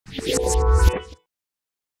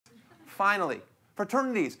Finally,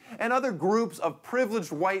 fraternities and other groups of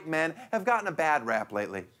privileged white men have gotten a bad rap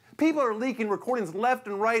lately. People are leaking recordings left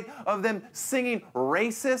and right of them singing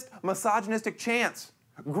racist, misogynistic chants.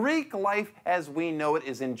 Greek life as we know it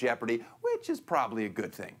is in jeopardy, which is probably a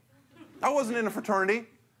good thing. I wasn't in a fraternity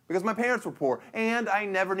because my parents were poor, and I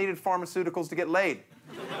never needed pharmaceuticals to get laid.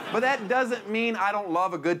 But that doesn't mean I don't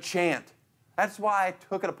love a good chant. That's why I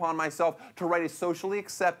took it upon myself to write a socially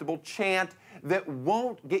acceptable chant that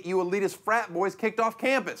won't get you elitist frat boys kicked off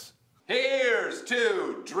campus. Here's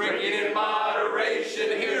to drinking in moderation.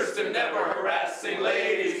 Here's to never harassing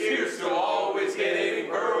ladies. Here's to always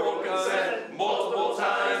getting verbal consent multiple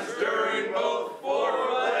times during both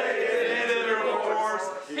foreplay and intercourse.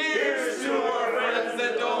 Here's to our friends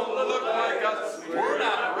that don't look like us. We're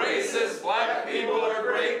not racist. Black people are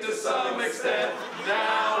great to some extent.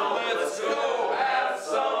 Now let's go have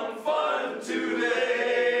some fun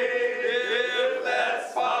today. If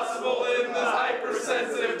that's possible in this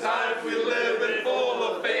hypersensitive times we live in, full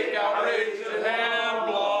of fake outrage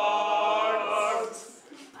and blogs.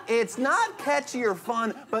 It's not catchy or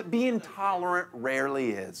fun, but being tolerant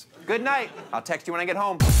rarely is. Good night. I'll text you when I get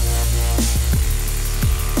home.